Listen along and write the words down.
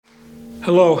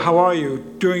Hello, how are you?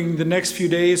 During the next few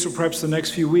days, or perhaps the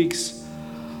next few weeks,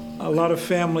 a lot of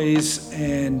families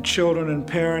and children and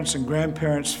parents and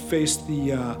grandparents face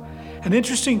an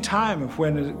interesting time of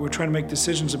when we're trying to make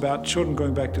decisions about children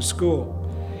going back to school.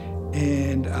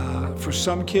 And for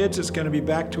some kids, it's going to be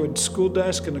back to a school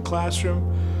desk in a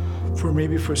classroom.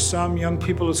 For some young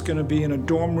people, it's going to be in a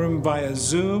dorm room via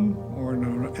Zoom, or in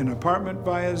an apartment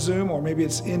via Zoom, or maybe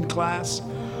it's in class.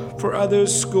 For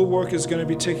others, schoolwork is going to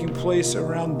be taking place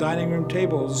around dining room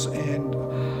tables, and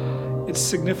it's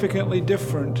significantly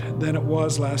different than it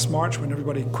was last March when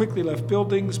everybody quickly left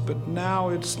buildings, but now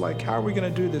it's like, how are we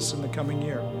going to do this in the coming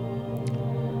year?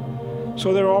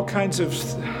 So there are all kinds of,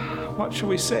 what shall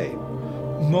we say,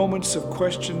 moments of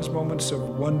questions, moments of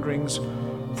wonderings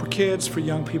for kids, for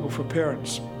young people, for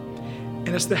parents. And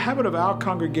it's the habit of our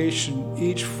congregation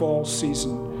each fall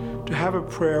season to have a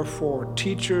prayer for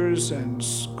teachers and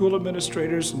school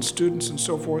administrators and students and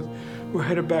so forth who are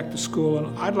headed back to school.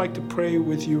 And I'd like to pray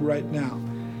with you right now.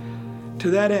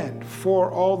 To that end,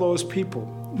 for all those people,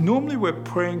 normally we're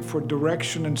praying for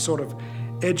direction and sort of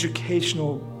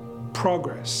educational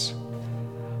progress.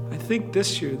 I think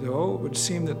this year, though, it would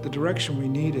seem that the direction we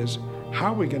need is,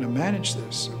 how are we going to manage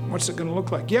this? What's it going to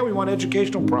look like? Yeah, we want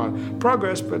educational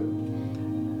progress, but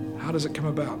how does it come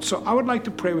about? So I would like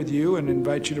to pray with you and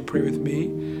invite you to pray with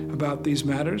me about these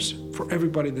matters for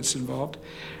everybody that's involved.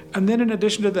 And then in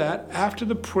addition to that, after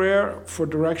the prayer for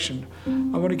direction,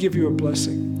 I want to give you a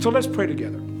blessing. So let's pray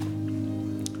together.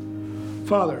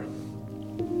 Father,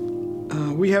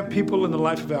 we have people in the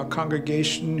life of our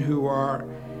congregation who are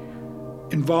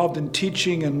involved in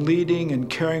teaching and leading and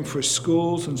caring for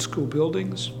schools and school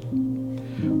buildings.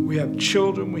 We have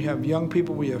children, we have young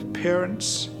people, we have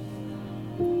parents,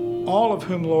 all of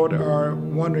whom, Lord, are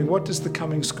wondering, what does the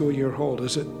coming school year hold?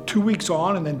 Is it 2 weeks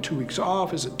on and then 2 weeks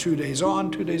off? Is it 2 days on,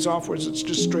 2 days off, or is it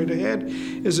just straight ahead?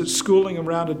 Is it schooling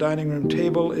around a dining room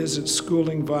table? Is it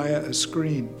schooling via a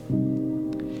screen?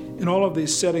 In all of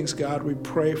these settings, God, we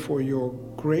pray for your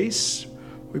grace.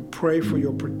 We pray for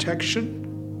your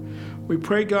protection. We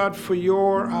pray, God, for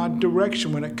your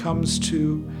direction when it comes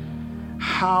to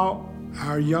how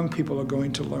our young people are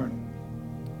going to learn.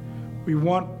 We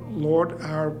want, Lord,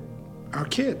 our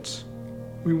kids.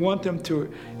 We want them to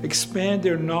expand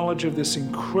their knowledge of this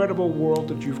incredible world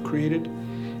that you've created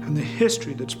and the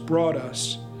history that's brought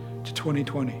us to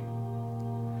 2020.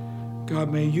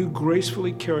 God, may you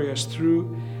gracefully carry us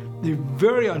through the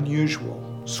very unusual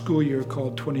school year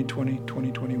called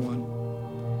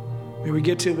 2020-2021. May we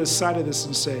get to the side of this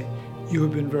and say, you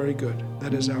have been very good.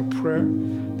 That is our prayer.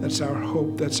 That's our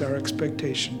hope. That's our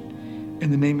expectation.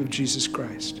 In the name of Jesus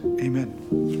Christ. Amen.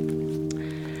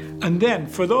 And then,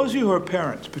 for those of you who are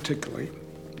parents particularly,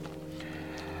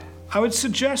 I would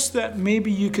suggest that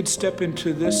maybe you could step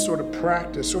into this sort of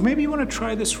practice, or maybe you want to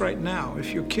try this right now.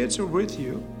 If your kids are with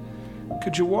you,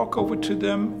 could you walk over to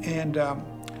them and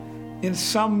in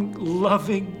some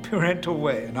loving parental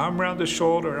way, an arm around the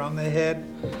shoulder, on the head,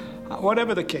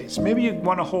 whatever the case, maybe you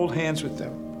want to hold hands with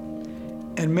them.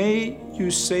 And may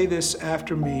you say this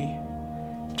after me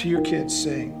to your kids,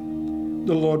 saying,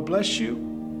 the Lord bless you,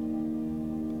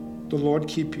 the Lord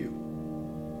keep you.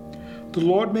 The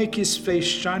Lord make his face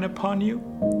shine upon you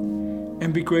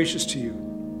and be gracious to you.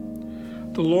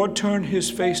 The Lord turn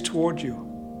his face toward you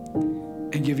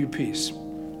and give you peace.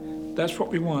 That's what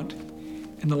we want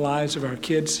in the lives of our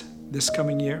kids this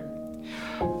coming year.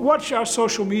 Watch our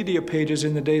social media pages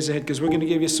in the days ahead, because we're going to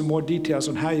give you some more details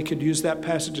on how you could use that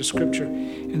passage of Scripture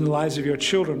in the lives of your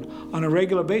children on a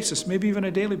regular basis, maybe even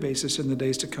a daily basis in the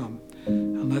days to come.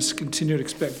 And let's continue to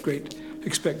expect great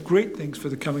things for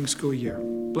the coming school year.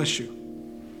 Bless you.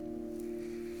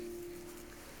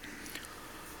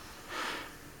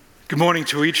 Good morning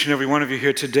to each and every one of you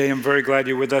here today. I'm very glad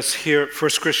you're with us here at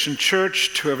First Christian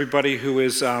Church. To everybody who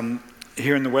is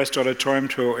here in the West Auditorium,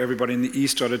 to everybody in the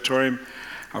East Auditorium,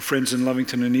 our friends in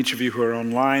Lovington, and each of you who are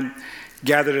online,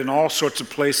 gathered in all sorts of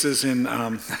places in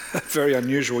a very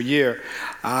unusual year.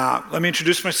 Let me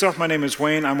introduce myself. My name is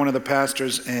Wayne. I'm one of the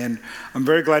pastors, and I'm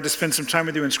very glad to spend some time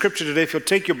with you in Scripture today. If you'll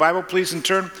take your Bible, please, and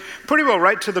turn pretty well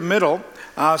right to the middle.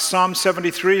 Psalm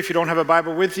 73. If you don't have a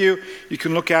Bible with you, you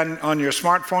can look on your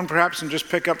smartphone perhaps and just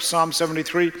pick up Psalm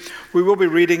 73. We will be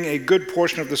reading a good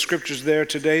portion of the Scriptures there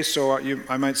today, so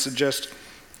I might suggest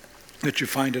that you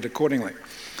find it accordingly.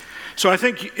 So I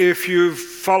think if you've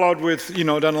followed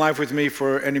done life with me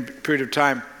for any period of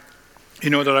time, you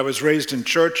know that I was raised in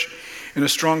church in a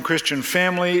strong Christian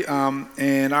family,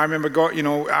 and I remember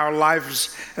our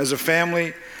lives as a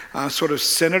family sort of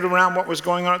centered around what was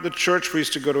going on at the church. We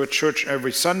used to go to a church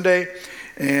every Sunday,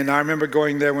 and I remember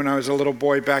going there when I was a little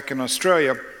boy back in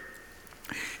Australia.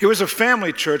 It was a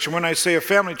family church, and when I say a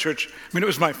family church, I mean it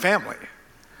was my family,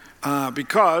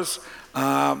 because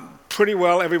pretty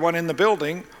well everyone in the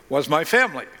building was my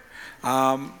family.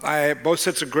 Both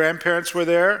sets of grandparents were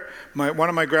there. One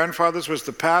of my grandfathers was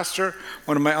the pastor.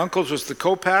 One of my uncles was the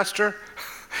co-pastor.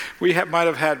 We might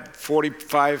have had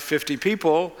 45, 50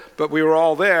 people, but we were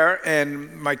all there,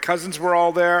 and my cousins were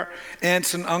all there,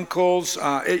 aunts and uncles,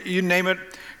 you name it.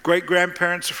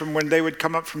 Great-grandparents from when they would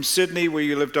come up from Sydney, where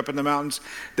you lived up in the mountains,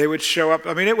 they would show up.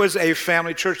 I mean, it was a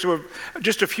family church. There were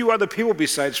just a few other people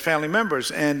besides family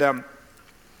members, and I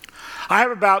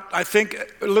have about, I think,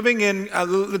 living in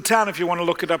the town, if you want to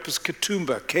look it up, is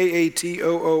Katoomba,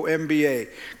 Katoomba.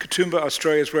 Katoomba,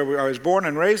 Australia is where I was born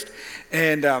and raised.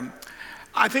 And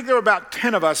I think there were about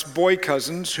 10 of us boy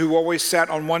cousins who always sat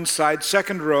on one side,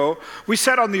 second row. We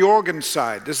sat on the organ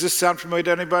side. Does this sound familiar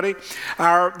to anybody?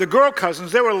 The girl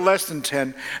cousins, they were less than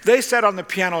 10. They sat on the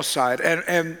piano side.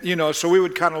 And so we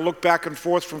would kind of look back and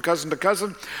forth from cousin to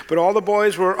cousin. But all the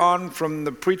boys were on, from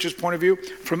the preacher's point of view,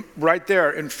 from right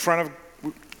there in front of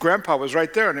Grandpa was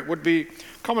right there. And it would be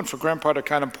common for Grandpa to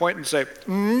kind of point and say,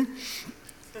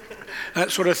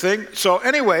 that sort of thing. So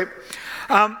anyway,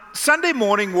 Sunday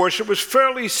morning worship was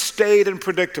fairly staid and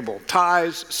predictable.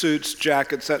 Ties, suits,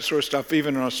 jackets, that sort of stuff,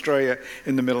 even in Australia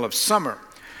in the middle of summer.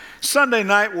 Sunday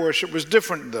night worship was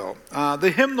different, though.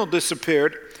 The hymnal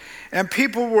disappeared, and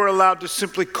people were allowed to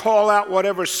simply call out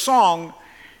whatever song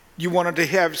you wanted to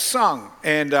have sung.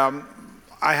 And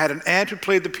I had an aunt who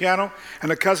played the piano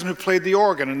and a cousin who played the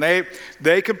organ, and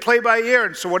they could play by ear,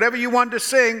 and so whatever you wanted to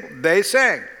sing, they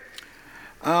sang.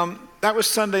 That was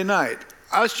Sunday night.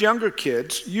 Us younger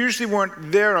kids usually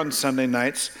weren't there on Sunday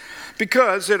nights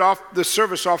because the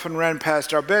service often ran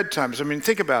past our bedtimes. I mean,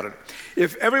 think about it.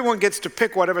 If everyone gets to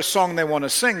pick whatever song they want to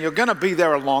sing, you're going to be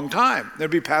there a long time. They'll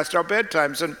be past our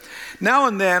bedtimes. And now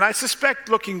and then, I suspect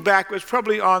looking back, it was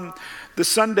probably on the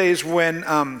Sundays when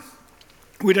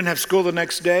we didn't have school the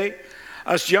next day.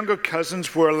 Us younger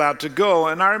cousins were allowed to go.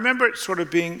 And I remember it sort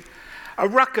of being a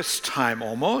ruckus time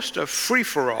almost, a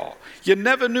free-for-all. You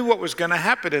never knew what was going to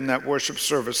happen in that worship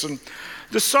service. And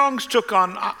the songs took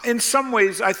on, in some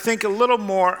ways, I think, a little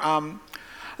more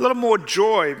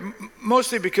joy,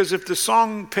 mostly because if the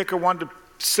song picker wanted to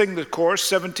sing the chorus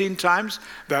 17 times,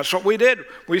 that's what we did.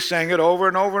 We sang it over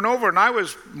and over and over. And I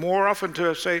was more often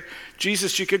to say,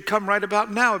 Jesus, you could come right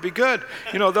about now. It'd be good.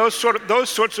 Those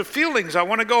sorts of feelings. I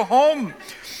want to go home.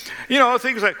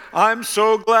 Things like, I'm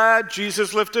so glad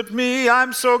Jesus lifted me.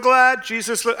 I'm so glad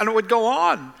Jesus and it would go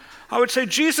on. I would say,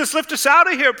 Jesus, lift us out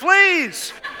of here,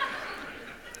 please.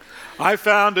 I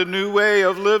found a new way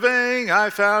of living. I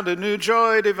found a new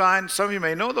joy divine. Some of you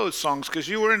may know those songs because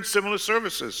you were in similar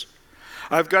services.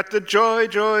 I've got the joy,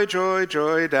 joy, joy,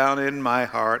 joy down in my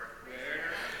heart.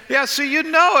 Yeah, so you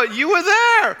know it. You were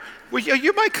there. Are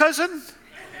you my cousin?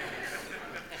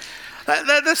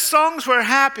 The songs were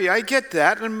happy. I get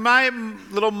that. In my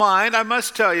little mind, I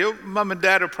must tell you, Mom and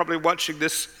Dad are probably watching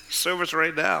this service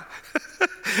right now.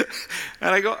 And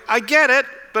I go, I get it,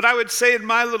 but I would say in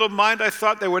my little mind, I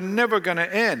thought they were never going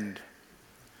to end.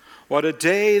 What a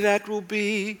day that will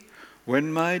be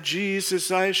when my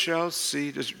Jesus I shall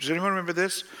see. Does anyone remember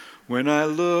this? When I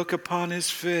look upon his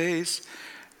face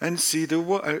and see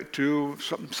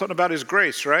something about his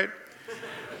grace, right?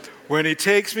 When he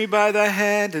takes me by the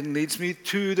hand and leads me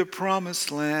to the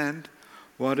promised land.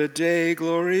 What a day,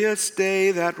 glorious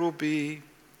day that will be.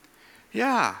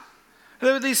 Yeah.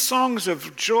 There were these songs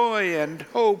of joy and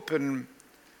hope, and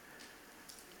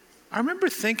I remember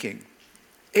thinking,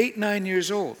 8, 9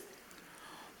 years old,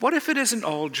 what if it isn't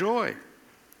all joy?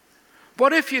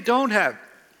 What if you don't have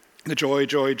the joy,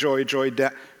 joy, joy, joy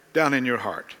down in your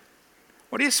heart?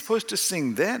 What are you supposed to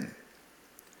sing then?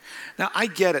 Now, I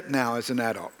get it now as an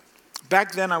adult.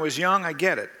 Back then I was young, I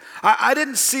get it. I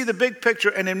didn't see the big picture,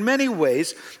 and in many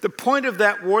ways, the point of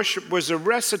that worship was a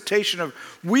recitation of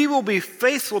we will be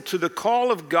faithful to the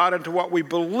call of God and to what we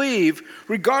believe,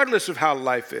 regardless of how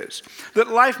life is. That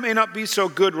life may not be so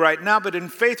good right now, but in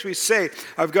faith we say,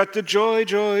 I've got the joy,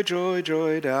 joy, joy,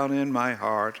 joy down in my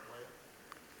heart.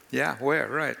 Yeah, where?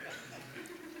 Right.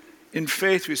 In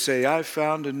faith we say, I've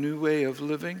found a new way of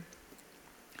living.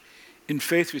 In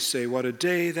faith we say, what a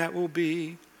day that will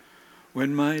be.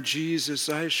 When my Jesus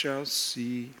I shall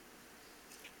see.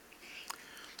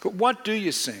 But what do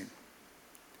you sing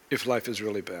if life is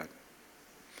really bad?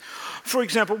 For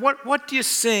example, what do you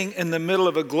sing in the middle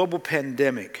of a global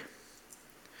pandemic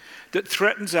that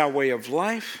threatens our way of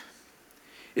life?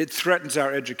 It threatens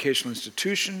our educational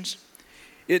institutions.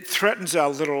 It threatens our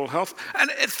literal health.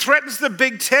 And it threatens the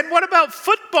Big Ten. What about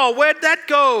football? Where'd that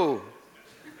go?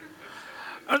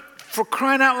 For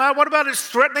crying out loud, what about it's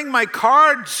threatening my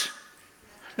Cards?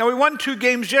 Now, we won 2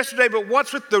 games yesterday, but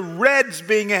what's with the Reds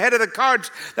being ahead of the Cards?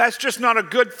 That's just not a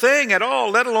good thing at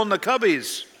all, let alone the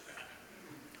Cubbies.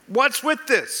 What's with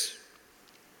this?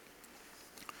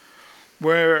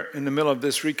 We're in the middle of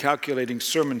this recalculating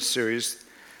sermon series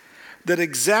that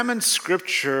examines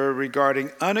Scripture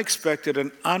regarding unexpected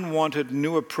and unwanted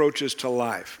new approaches to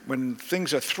life. When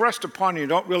things are thrust upon you, you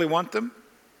don't really want them.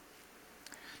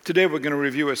 Today we're going to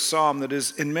review a psalm that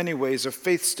is in many ways a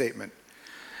faith statement.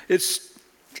 It's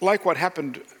like what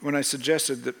happened when I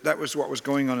suggested that was what was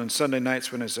going on Sunday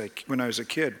nights when I was a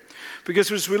kid.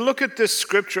 Because as we look at this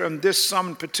scripture and this psalm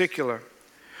in particular,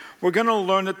 we're going to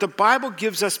learn that the Bible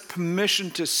gives us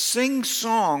permission to sing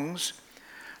songs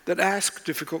that ask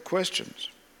difficult questions.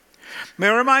 May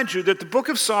I remind you that the book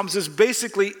of Psalms is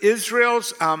basically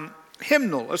Israel's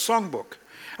hymnal, a songbook.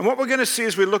 And what we're going to see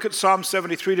as we look at Psalm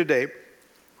 73 today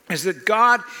is that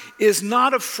God is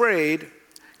not afraid.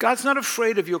 God's not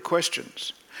afraid of your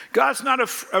questions. God's not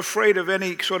afraid of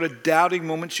any sort of doubting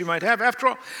moments you might have. After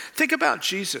all, think about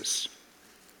Jesus.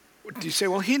 Do you say,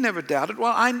 well, he never doubted?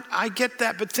 Well, I get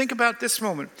that, but think about this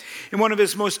moment. In one of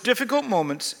his most difficult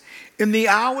moments, in the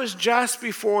hours just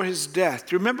before his death,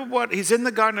 do you remember what? He's in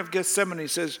the Garden of Gethsemane. He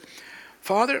says,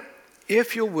 Father,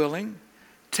 if you're willing,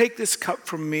 take this cup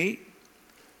from me,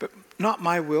 but not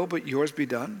my will, but yours be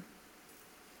done.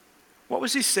 What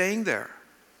was he saying there?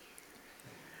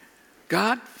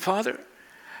 God, Father,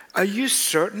 are you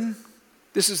certain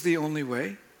this is the only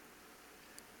way?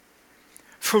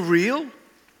 For real?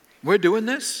 We're doing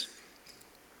this?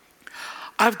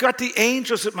 I've got the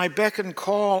angels at my beck and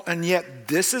call, and yet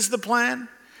this is the plan?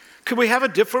 Could we have a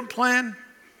different plan?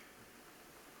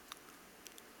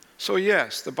 So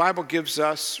yes, the Bible gives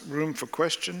us room for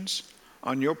questions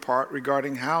on your part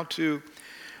regarding how to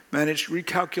manage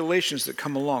recalculations that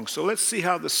come along. So let's see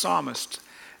how the psalmist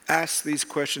asks these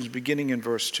questions beginning in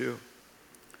verse 2.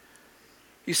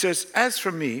 He says, as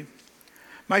for me,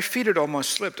 my feet had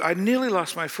almost slipped. I nearly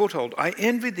lost my foothold. I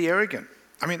envied the arrogant.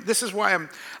 I mean, this is why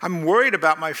I'm worried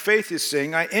about my faith, he's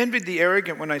saying. I envied the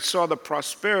arrogant when I saw the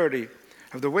prosperity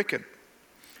of the wicked.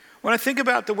 When I think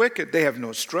about the wicked, they have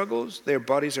no struggles. Their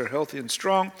bodies are healthy and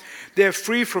strong. They're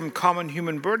free from common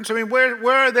human burdens. I mean,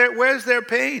 where's their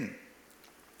pain?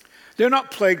 They're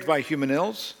not plagued by human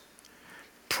ills.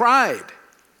 Pride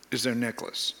is their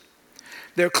necklace.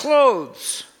 Their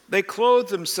clothes, they clothe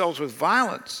themselves with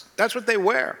violence. That's what they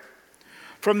wear.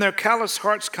 From their callous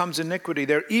hearts comes iniquity.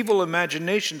 Their evil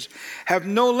imaginations have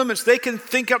no limits. They can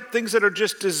think up things that are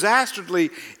just disastrously,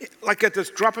 like at the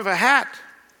drop of a hat.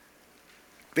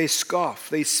 They scoff.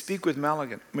 They speak with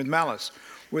malice.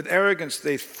 With arrogance,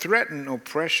 they threaten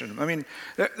oppression. I mean,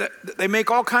 they make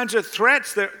all kinds of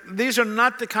threats. These are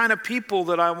not the kind of people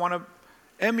that I want to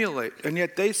emulate. And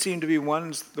yet they seem to be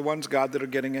the ones, God, that are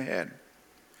getting ahead.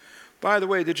 By the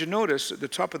way, did you notice at the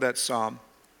top of that psalm,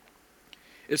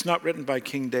 it's not written by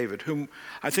King David, whom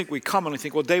I think we commonly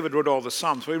think, well, David wrote all the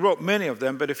Psalms. Well, he wrote many of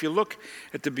them, but if you look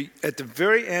at the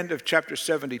very end of chapter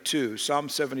 72, Psalm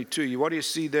 72, what do you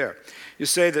see there? You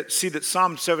see that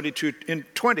Psalm 72 in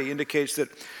 20 indicates that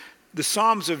the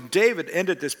Psalms of David end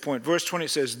at this point. Verse 20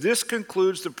 says, this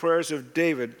concludes the prayers of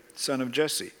David, son of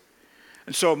Jesse.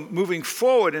 And so moving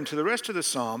forward into the rest of the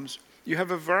Psalms, you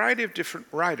have a variety of different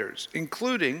writers,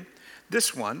 including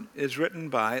this one is written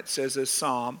by, it says, a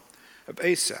psalm of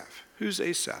Asaph. Who's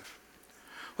Asaph?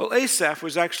 Well, Asaph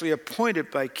was actually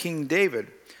appointed by King David.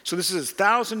 So this is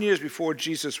 1,000 years before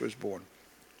Jesus was born.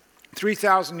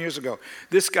 3,000 years ago,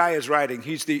 this guy is writing.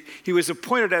 He was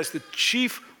appointed as the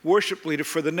chief worship leader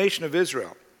for the nation of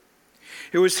Israel.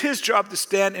 It was his job to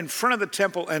stand in front of the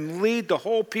temple and lead the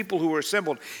whole people who were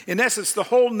assembled. In essence, the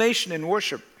whole nation in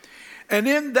worship. And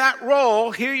in that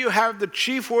role, here you have the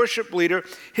chief worship leader.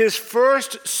 His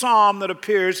first psalm that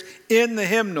appears in the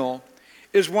hymnal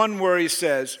is one where he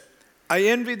says, I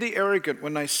envied the arrogant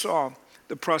when I saw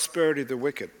the prosperity of the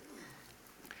wicked.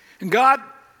 And God,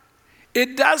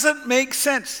 it doesn't make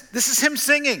sense. This is him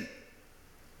singing.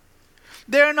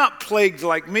 They're not plagued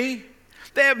like me.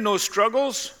 They have no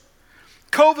struggles.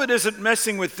 COVID isn't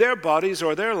messing with their bodies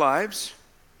or their lives.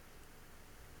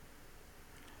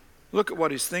 Look at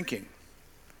what he's thinking.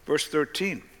 Verse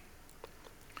 13.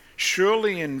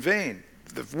 Surely in vain.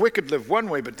 The wicked live one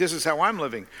way, but this is how I'm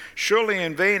living. Surely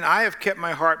in vain I have kept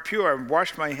my heart pure and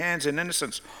washed my hands in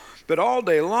innocence. But all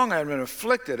day long I have been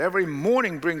afflicted. Every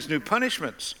morning brings new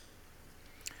punishments.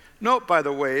 Note, by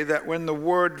the way, that when the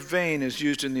word vain is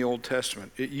used in the Old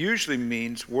Testament, it usually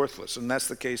means worthless, and that's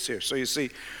the case here. So you see,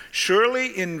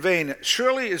 surely in vain,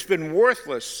 surely it's been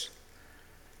worthless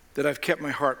that I've kept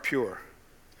my heart pure.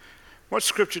 What's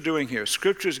Scripture doing here?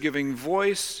 Scripture is giving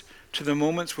voice to the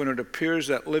moments when it appears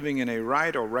that living in a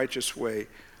right or righteous way,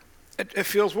 it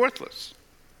feels worthless.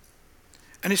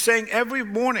 And he's saying every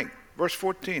morning, verse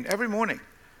 14, every morning,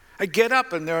 I get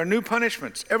up and there are new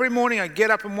punishments. Every morning I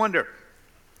get up and wonder,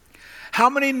 how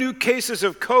many new cases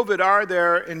of COVID are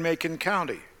there in Macon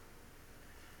County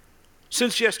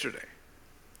since yesterday?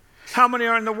 How many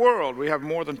are in the world? We have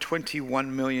more than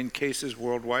 21 million cases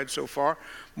worldwide so far,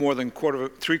 more than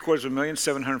 750,000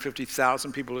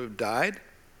 750,000 people who have died.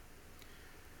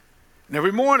 And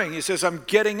every morning he says, I'm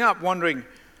getting up wondering,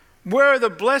 where are the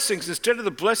blessings? Instead of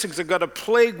the blessings that got a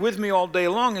plague with me all day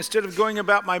long, instead of going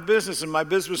about my business and my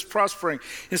business prospering,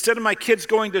 instead of my kids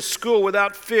going to school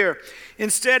without fear,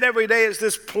 instead every day is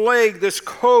this plague, this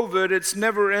COVID, it's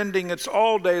never ending, it's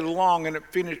all day long, and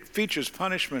it features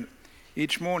punishment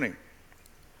each morning.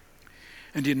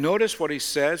 And do you notice what he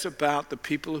says about the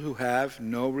people who have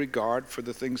no regard for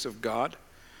the things of God?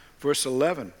 Verse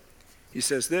 11, he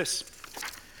says this,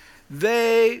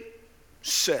 they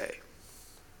say,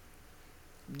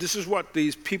 this is what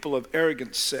these people of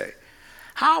arrogance say.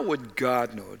 How would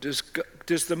God know?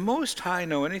 Does the Most High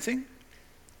know anything?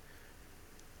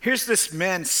 Here's this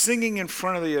man singing in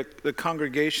front of the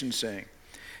congregation saying,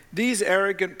 these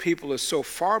arrogant people are so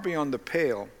far beyond the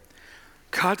pale,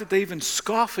 God, that they even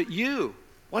scoff at you.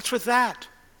 What's with that?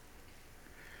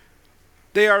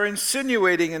 They are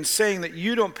insinuating and saying that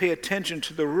you don't pay attention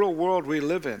to the real world we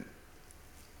live in.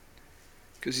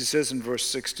 Because he says in verse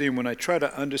 16, when I try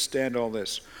to understand all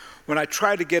this, when I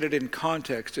try to get it in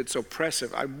context, it's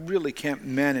oppressive. I really can't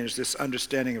manage this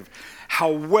understanding of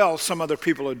how well some other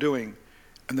people are doing,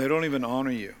 and they don't even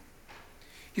honor you.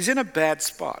 He's in a bad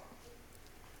spot.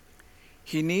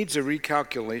 He needs a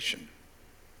recalculation.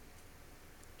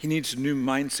 He needs a new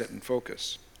mindset and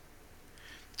focus.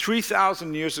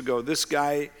 3,000 years ago, this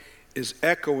guy is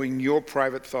echoing your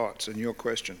private thoughts and your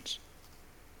questions.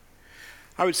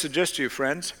 I would suggest to you,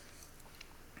 friends,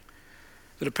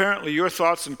 that apparently your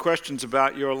thoughts and questions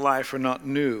about your life are not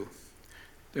new.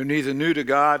 They're neither new to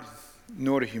God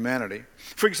nor to humanity.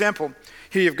 For example,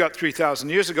 here you've got 3,000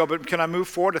 years ago, but can I move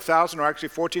forward 1,000 or actually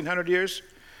 1,400 years?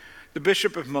 The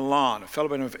Bishop of Milan, a fellow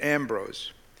by the name of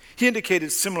Ambrose, he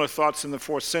indicated similar thoughts in the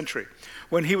 4th century.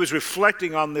 When he was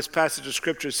reflecting on this passage of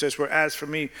Scripture, it says, where as for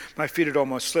me, my feet had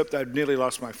almost slipped, I'd nearly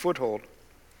lost my foothold.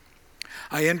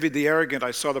 I envied the arrogant,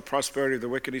 I saw the prosperity of the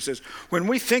wicked. He says, when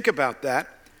we think about that,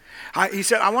 he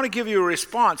said, I want to give you a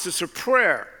response. It's a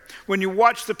prayer. When you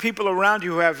watch the people around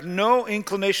you who have no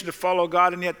inclination to follow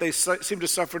God, and yet they seem to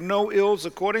suffer no ills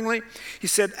accordingly, he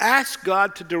said, ask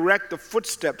God to direct the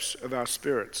footsteps of our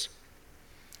spirits.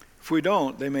 If we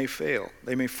don't, they may fail,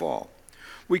 they may fall.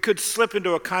 We could slip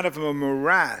into a kind of a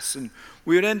morass, and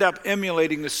we would end up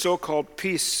emulating the so-called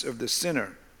peace of the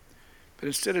sinner. But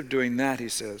instead of doing that, he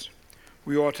says,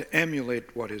 we ought to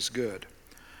emulate what is good,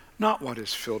 not what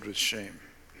is filled with shame.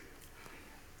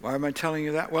 Why am I telling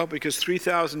you that? Well, because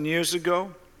 3,000 years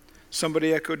ago,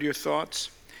 somebody echoed your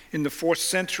thoughts. In the 4th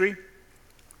century,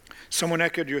 someone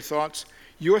echoed your thoughts.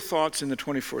 Your thoughts in the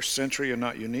 21st century are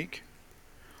not unique.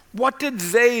 What did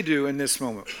they do in this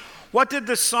moment? What did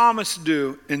the psalmist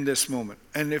do in this moment?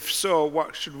 And if so,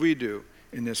 what should we do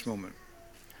in this moment?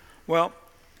 Well,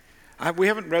 we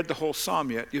haven't read the whole psalm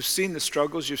yet. You've seen the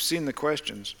struggles, you've seen the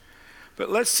questions. But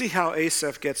let's see how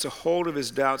Asaph gets a hold of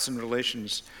his doubts and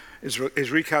relations, his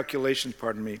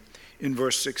recalculations, in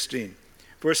verse 16.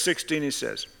 Verse 16 he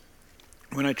says,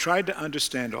 when I tried to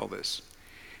understand all this,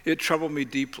 it troubled me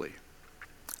deeply.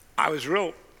 I was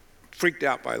real freaked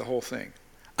out by the whole thing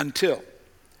until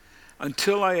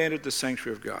I entered the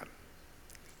sanctuary of God.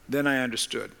 Then I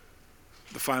understood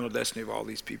the final destiny of all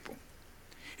these people.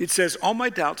 It says, all my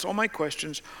doubts, all my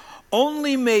questions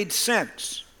only made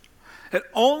sense. It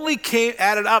only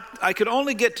added up. I could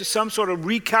only get to some sort of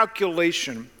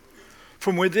recalculation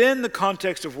from within the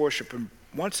context of worship. And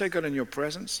once I got in your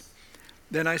presence,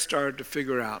 then I started to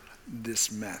figure out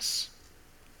this mess.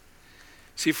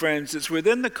 See, friends, it's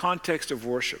within the context of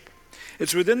worship.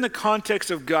 It's within the context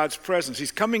of God's presence.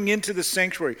 He's coming into the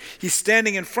sanctuary. He's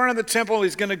standing in front of the temple.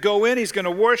 He's going to go in. He's going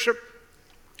to worship.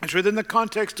 It's within the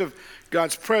context of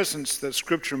God's presence that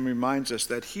Scripture reminds us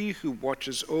that he who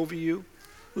watches over you,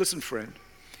 listen, friend,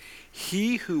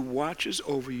 he who watches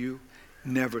over you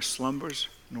never slumbers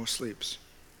nor sleeps.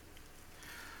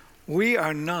 We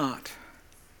are not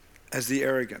as the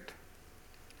arrogant.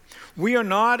 We are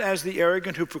not as the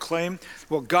arrogant who proclaim,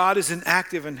 well, God is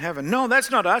inactive in heaven. No,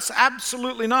 that's not us.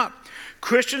 Absolutely not.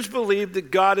 Christians believe that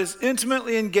God is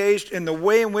intimately engaged in the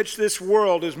way in which this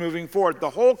world is moving forward.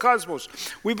 The whole cosmos.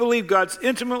 We believe God's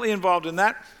intimately involved in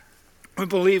that. We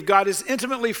believe God is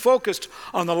intimately focused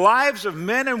on the lives of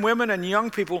men and women and young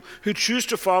people who choose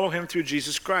to follow him through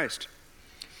Jesus Christ.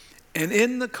 And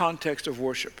in the context of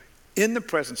worship, in the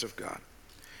presence of God,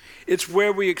 it's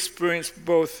where we experience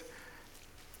both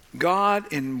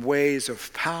God in ways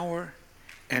of power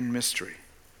and mystery.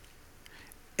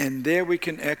 And there we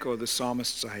can echo the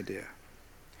psalmist's idea.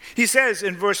 He says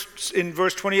in verse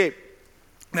 28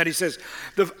 that he says,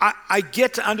 I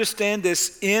get to understand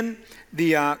this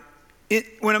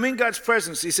when I'm in God's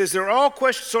presence. He says, there are all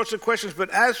sorts of questions, but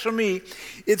as for me,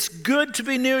 it's good to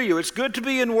be near you. It's good to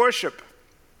be in worship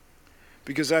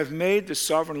because I've made the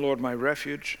sovereign Lord my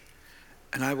refuge,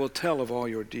 and I will tell of all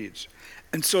your deeds.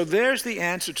 And so there's the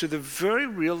answer to the very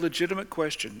real legitimate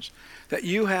questions that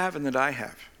you have and that I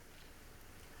have.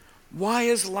 Why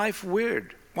is life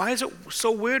weird? Why is it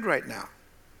so weird right now?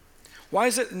 Why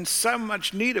is it in so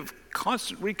much need of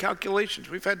constant recalculations?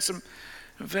 We've had some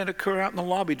event occur out in the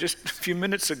lobby just a few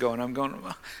minutes ago, and I'm going,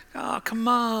 oh, come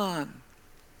on.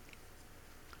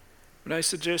 But I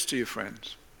suggest to you,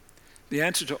 friends, the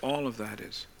answer to all of that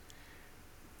is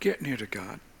get near to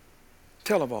God.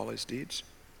 Tell of all his deeds.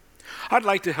 I'd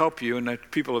like to help you, and the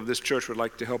people of this church would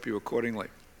like to help you accordingly.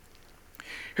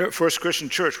 Here at First Christian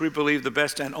Church, we believe the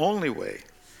best and only way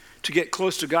to get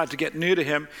close to God, to get near to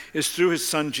him, is through his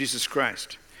son, Jesus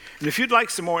Christ. And if you'd like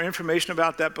some more information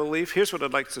about that belief, here's what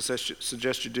I'd like to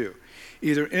suggest you do.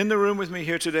 Either in the room with me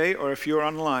here today, or if you're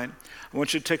online, I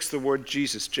want you to text the word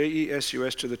Jesus,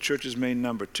 J-E-S-U-S, to the church's main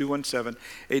number,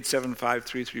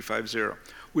 217-875-3350.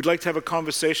 We'd like to have a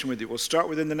conversation with you. We'll start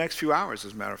within the next few hours,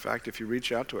 as a matter of fact, if you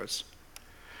reach out to us.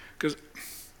 Because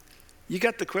you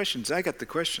got the questions, I got the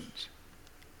questions.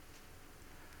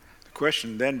 The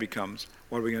question then becomes,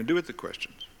 what are we going to do with the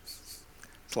questions?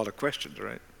 It's a lot of questions,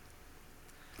 right?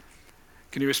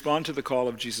 Can you respond to the call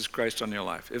of Jesus Christ on your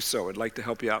life? If so, I'd like to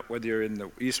help you out, whether you're in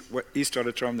the East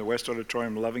Auditorium, the West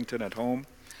Auditorium, Lovington, at home.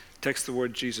 Text the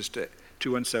word Jesus to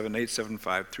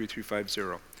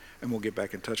 217-875-3350, and we'll get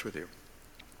back in touch with you.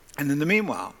 And in the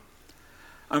meanwhile,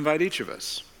 I invite each of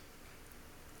us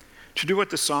to do what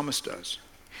the psalmist does.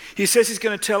 He says he's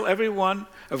going to tell everyone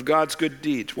of God's good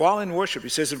deeds. While in worship, he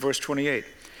says in verse 28,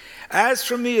 as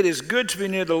for me, it is good to be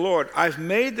near the Lord. I've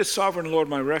made the sovereign Lord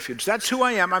my refuge. That's who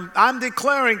I am. I'm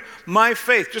declaring my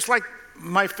faith, just like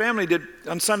my family did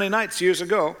on Sunday nights years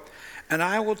ago. And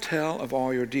I will tell of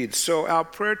all your deeds. So our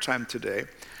prayer time today,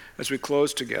 as we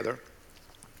close together,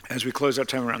 as we close our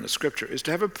time around the scripture, is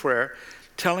to have a prayer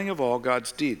telling of all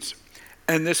God's deeds.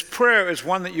 And this prayer is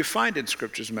one that you find in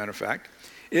scripture, as a matter of fact.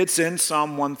 It's in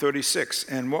Psalm 136.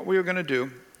 And what we are going to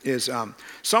do is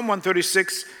Psalm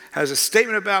 136 has a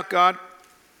statement about God,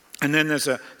 and then there's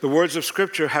the words of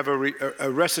Scripture have a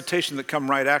recitation that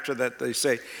come right after that. They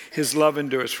say, his love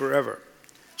endures forever.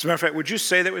 As a matter of fact, would you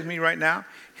say that with me right now?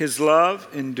 His love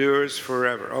endures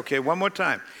forever. Okay, one more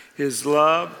time. His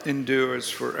love endures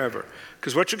forever.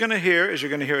 Because what you're going to hear is you're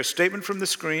going to hear a statement from the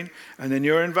screen, and then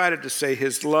you're invited to say,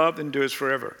 his love endures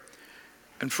forever.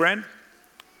 And friend,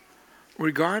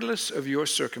 regardless of your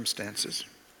circumstances,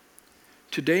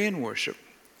 today in worship,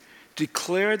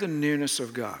 declare the nearness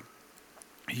of God.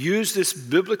 Use this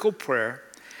biblical prayer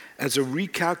as a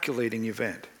recalculating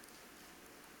event.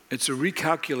 It's a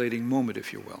recalculating moment,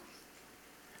 if you will.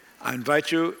 I invite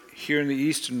you here in the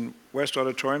East and West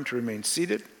Auditorium to remain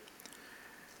seated.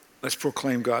 Let's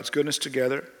proclaim God's goodness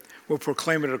together. We'll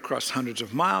proclaim it across hundreds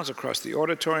of miles, across the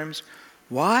auditoriums.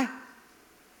 Why?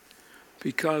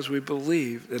 Because we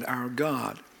believe that our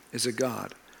God is a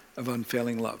God of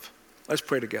unfailing love. Let's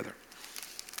pray together.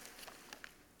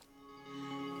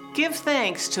 Give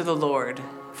thanks to the Lord,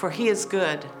 for he is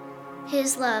good.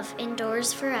 His love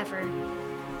endures forever.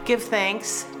 Give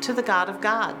thanks to the God of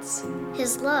gods.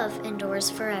 His love endures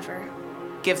forever.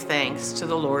 Give thanks to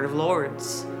the Lord of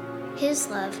lords. His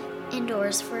love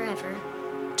endures forever.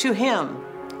 To him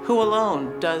who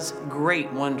alone does great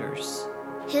wonders.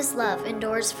 His love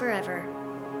endures forever.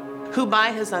 Who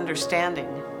by his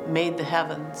understanding made the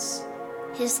heavens.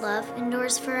 His love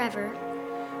endures forever.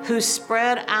 Who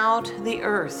spread out the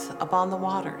earth upon the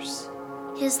waters.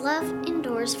 His love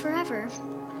endures forever.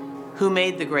 Who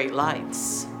made the great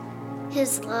lights.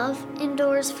 His love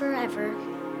endures forever.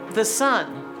 The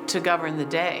sun to govern the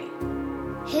day.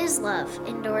 His love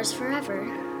endures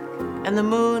forever. And the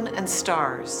moon and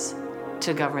stars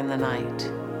to govern the night.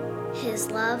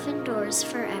 His love endures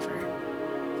forever.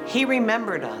 He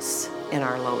remembered us in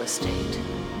our low estate.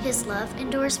 His love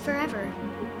endures forever.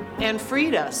 And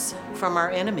freed us from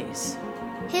our enemies.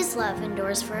 His love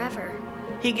endures forever.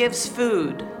 He gives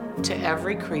food to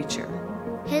every creature.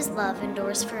 His love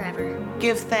endures forever.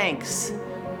 Give thanks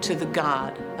to the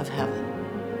God of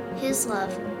heaven. His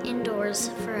love endures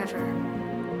forever.